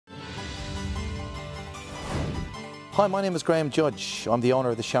Hi, my name is Graham Judge. I'm the owner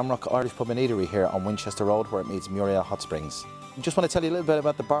of the Shamrock Irish Pub and Eatery here on Winchester Road, where it meets Muriel Hot Springs. I just want to tell you a little bit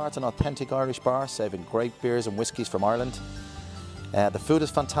about the bar. It's an authentic Irish bar, serving great beers and whiskies from Ireland. The food is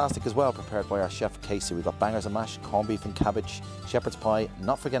fantastic as well, prepared by our chef Casey. We've got bangers and mash, corned beef and cabbage, shepherd's pie,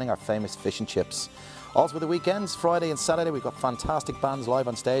 not forgetting our famous fish and chips. Also with the weekends, Friday and Saturday, we've got fantastic bands live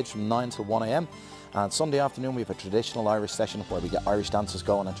on stage from 9 till 1 AM. And Sunday afternoon, we have a traditional Irish session where we get Irish dancers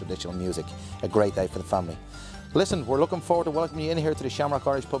going and traditional music. A great day for the family. Listen, we're looking forward to welcoming you in here to the Shamrock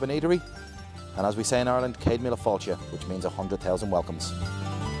Irish Pub and Eatery. And as we say in Ireland, Céad Míle Fáilte, which means 100,000 welcomes.